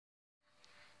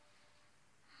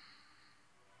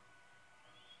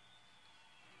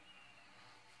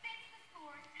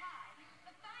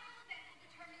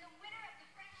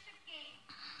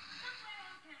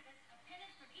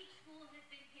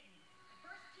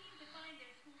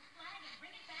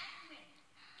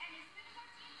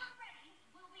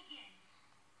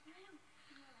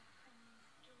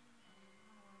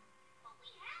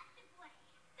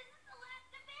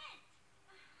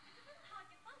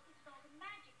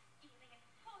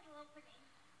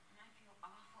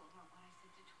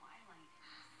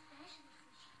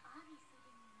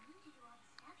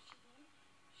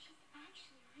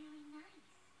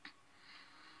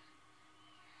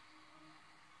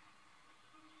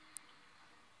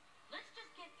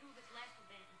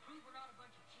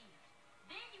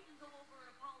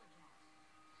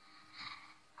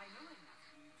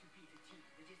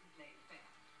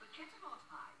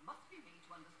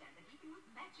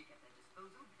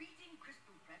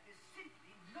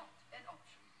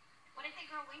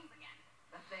grow wings again?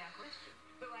 A fair question,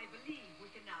 though I believe we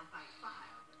can now fight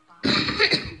fire with fire.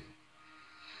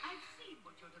 I've seen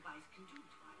what your device can do,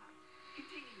 Twilight.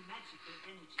 Containing magical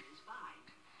energy is fine,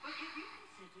 but have you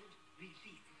considered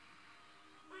releasing it?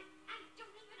 But I don't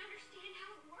even understand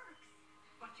how it works.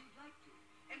 But you'd like to.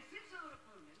 And since our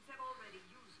opponents have already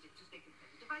used it to stay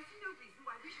competitive, I see no reason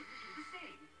why we shouldn't do the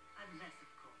same. Unless,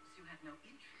 of course, you have no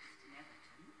interest in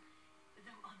Everton.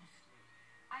 Though, honestly,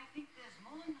 I think there's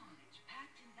more knowledge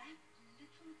packed in that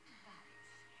little device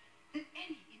than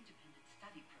any independent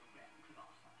study program could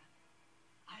offer.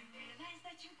 I realize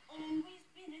that you've always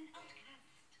been an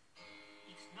outcast.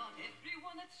 It's not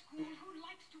everyone at school who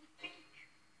likes to think.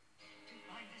 To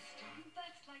find a student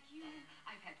that's like you,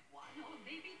 I've had one or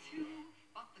maybe two,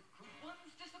 but the good ones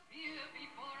disappear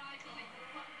before I blink.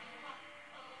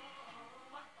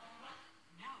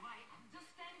 Now I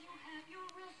understand you have your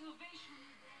reservation.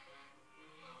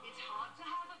 It's hard to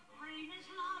have a brain as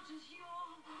large as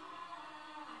yours.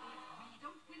 But if we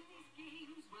don't win these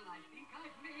games, well, I think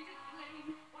I've made it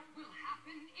plain what will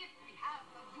happen if we have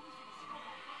the losing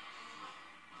score.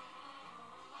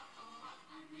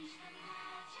 Unleash the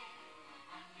magic,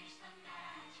 unleash the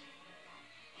magic.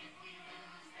 If we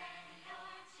lose, then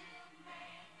you're to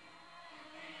blame.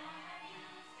 They all have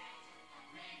used it,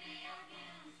 maybe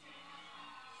abused it.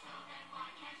 So then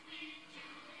why can't we do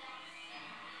the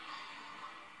same?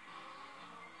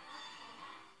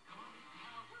 Call it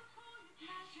power, call it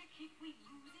magic. If we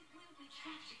lose it, will be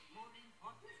tragic. More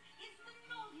important is the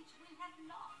knowledge we have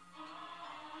lost.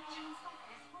 A chance like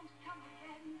this won't come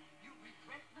again. You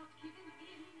regret not giving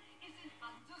in. Isn't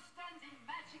understanding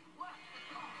magic worth the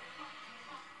cost?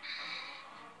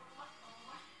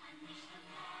 Unleash the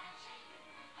magic,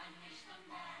 unleash the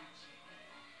magic.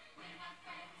 We're not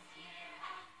friends here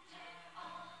after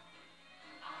all.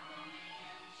 Our only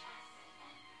interest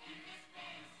in this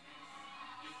business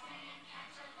is saying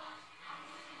catch a lot.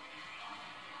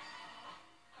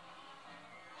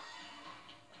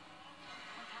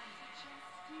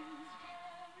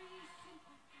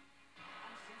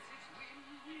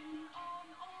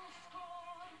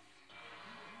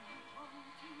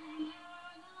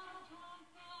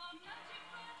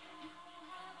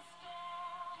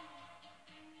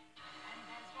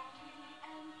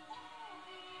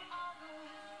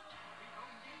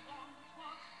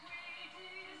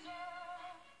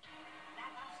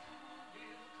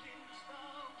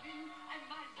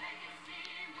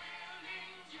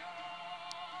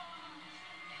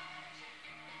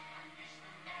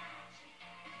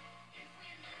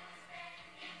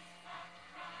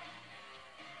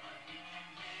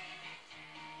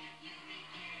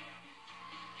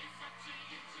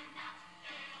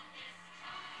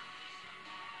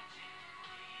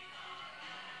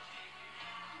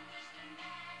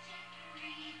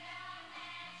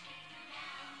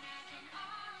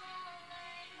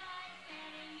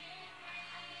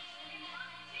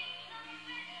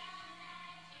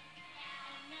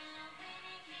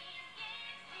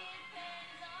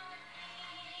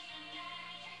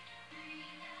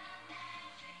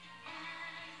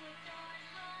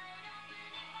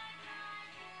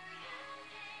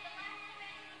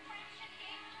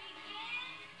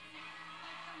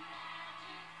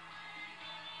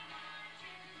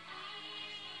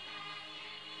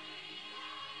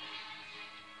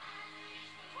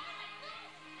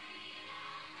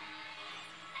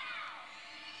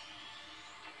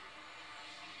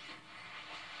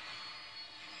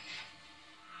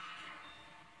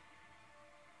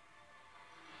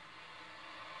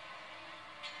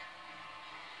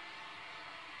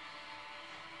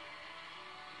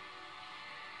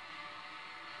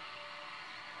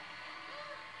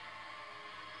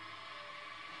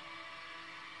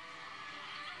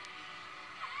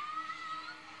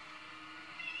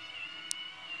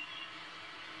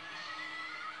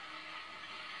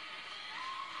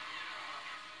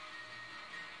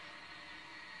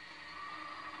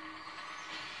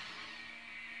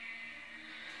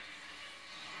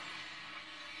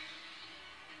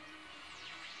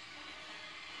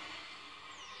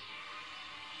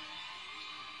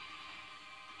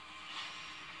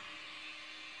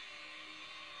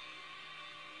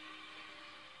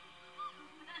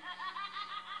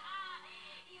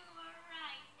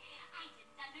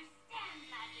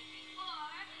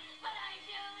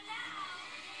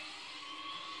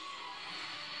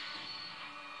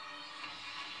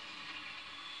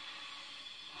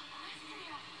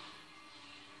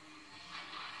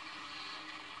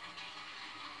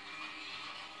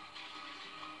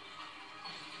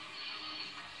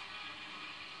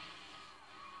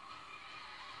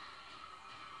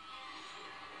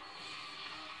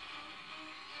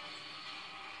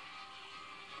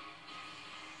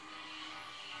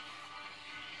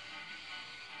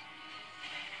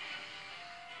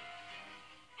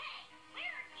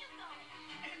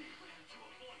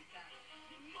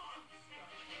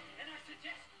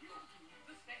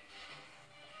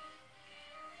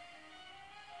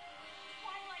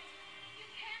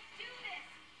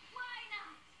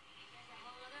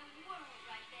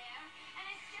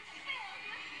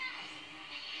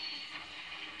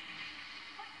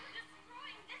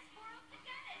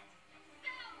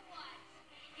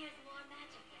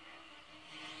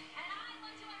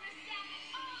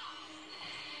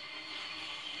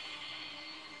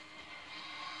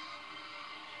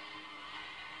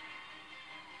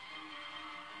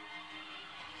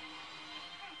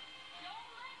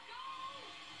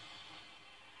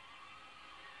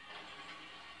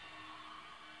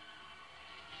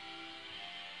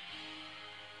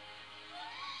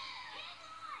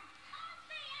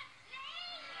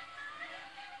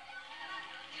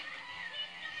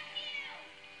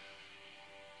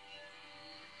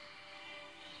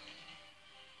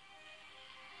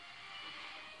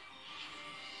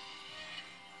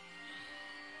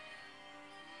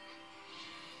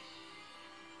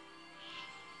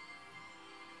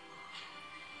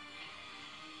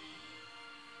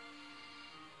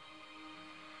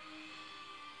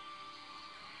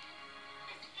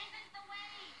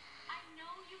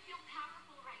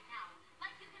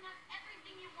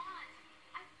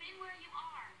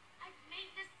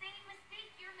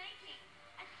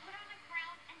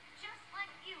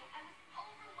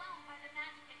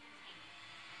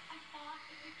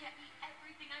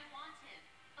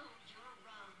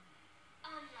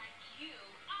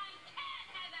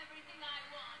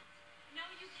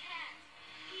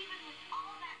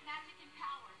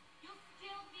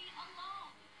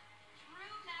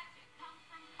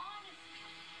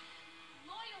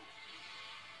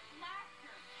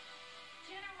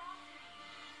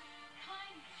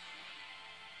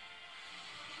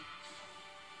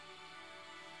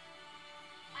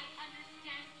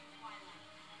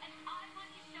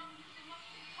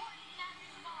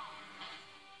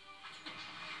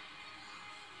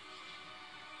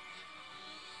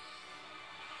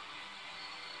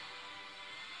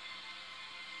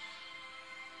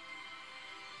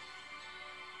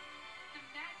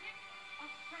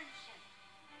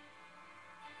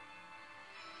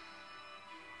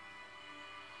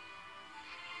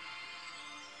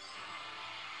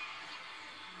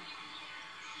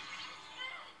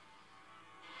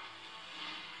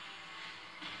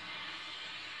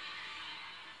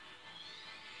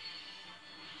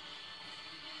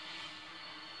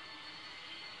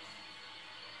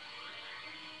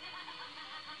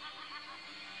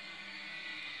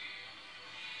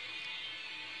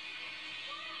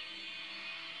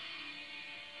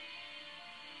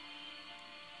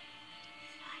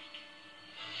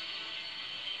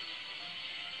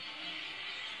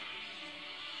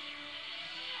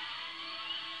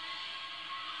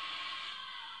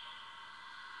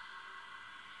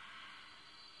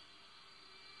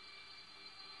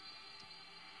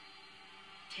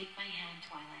 Take my hand,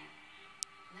 Twilight.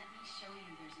 Let me show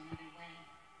you there's another way.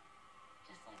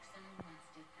 Just like someone once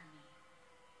did for me.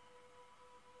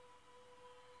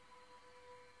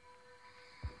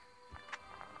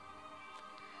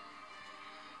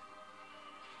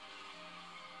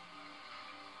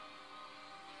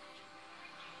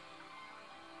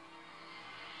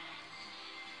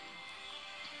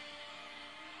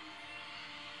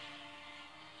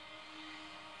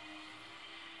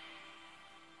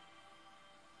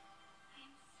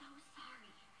 I'm so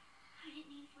sorry. I didn't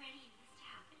mean for any of this to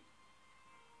happen.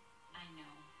 I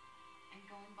know. And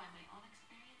going by my own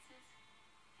experiences,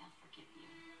 I'll forgive you.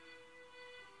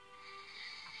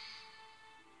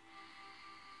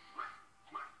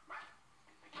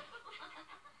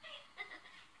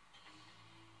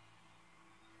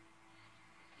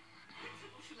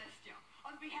 Principal Celestia,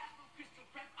 on behalf of Crystal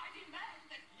Prep, I demand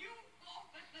that you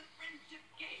forfeit the friendship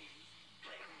games.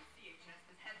 Clearly, CHS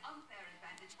has had unfair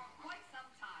advantage for quite some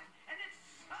time, and it's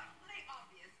certainly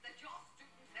obvious that your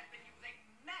students have been using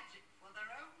magic for their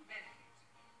own benefit.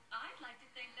 I'd like to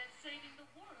think that saving the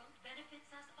world benefits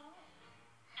us all.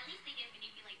 At least they didn't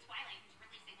manipulate Twilight, who's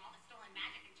releasing all the stolen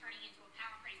magic and turning into a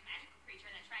power-crazed magical creature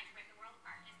that tried to rip the world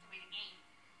apart just to win a game.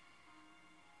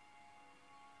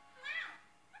 Wow,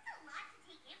 that's a lot to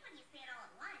take in when you say it all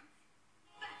at once.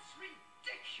 That's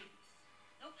ridiculous.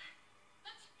 Nope.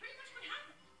 That's pretty much what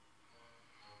happened.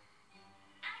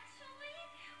 Actually,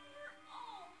 we're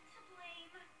all to blame.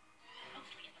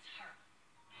 Mostly it was her.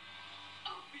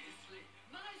 Obviously,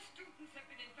 my students have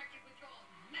been infected with your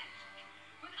magic,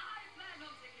 but I plan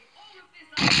on taking all of this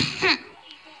up with you.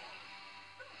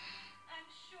 I'm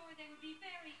sure they would be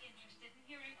very interested in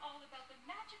hearing all about the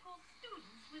magical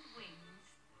students with wings.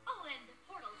 Oh, and the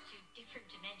portals to different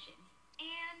dimensions.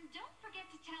 And don't forget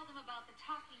to tell them about the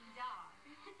talking dog.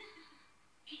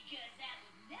 Because that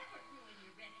would never ruin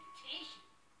your reputation.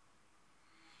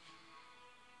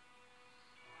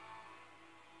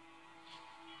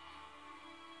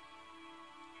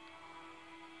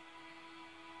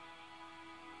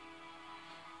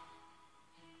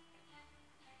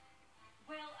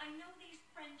 Well, I know these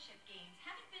friendship games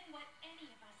haven't been what any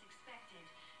of us expected,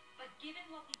 but given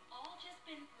what we've all just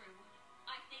been through,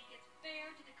 I think it's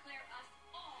fair to declare us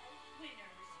all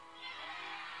winners.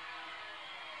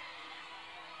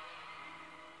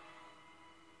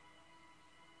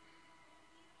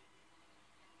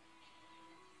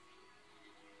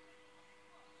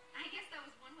 I guess that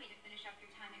was one way to finish up your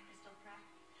time at Crystal Prep.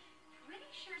 Pretty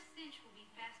sure Cinch will be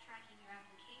fast-tracking your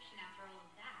application after all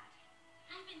of that.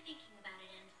 I've been thinking about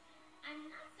it, and I'm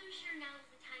not so sure now is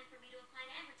the time for me to apply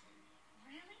to Everton.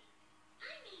 Really?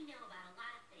 I may know about a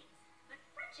lot of things, but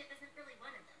friendship isn't really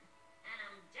one of them. And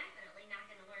I'm definitely not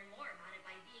going to learn more about it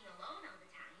by being alone all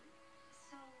the time.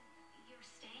 So, you're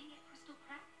staying at Crystal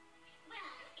Prep?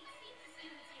 Well, it seems the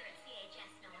students here at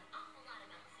CHS know an awful lot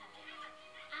about the subject.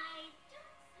 I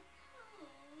don't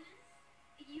suppose...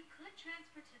 You could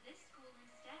transfer to this school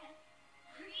instead.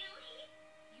 Really?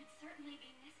 You'd certainly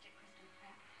be missed at Crystal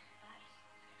Prep, but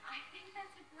I think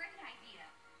that's a great idea.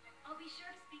 I'll be sure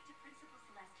to speak to Principal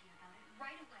Celestia about it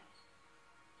right away.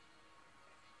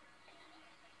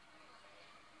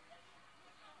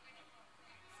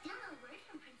 Still no word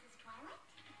from Princess Twilight?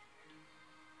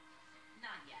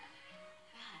 Not yet.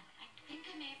 God, I think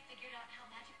I may have figured out how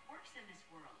magic works in this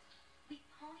world. We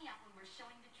pony up when we're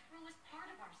showing the truest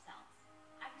part of ourselves.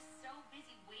 I was so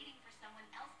busy waiting for someone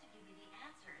else to give me the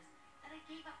answers that I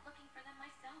gave up looking for them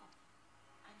myself.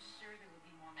 I'm sure there will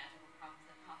be more magical problems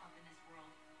that pop up in this world.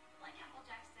 Like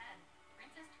Applejack said,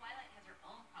 Princess Twilight has her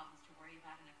own problems to worry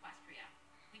about in Equestria.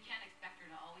 We can't expect her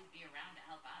to always be around to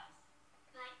help us.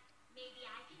 But maybe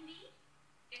I can be?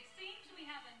 It seems we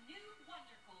have a new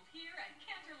Wonder Colt here at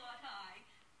Canterlot High.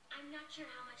 I'm not sure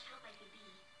how much help I could be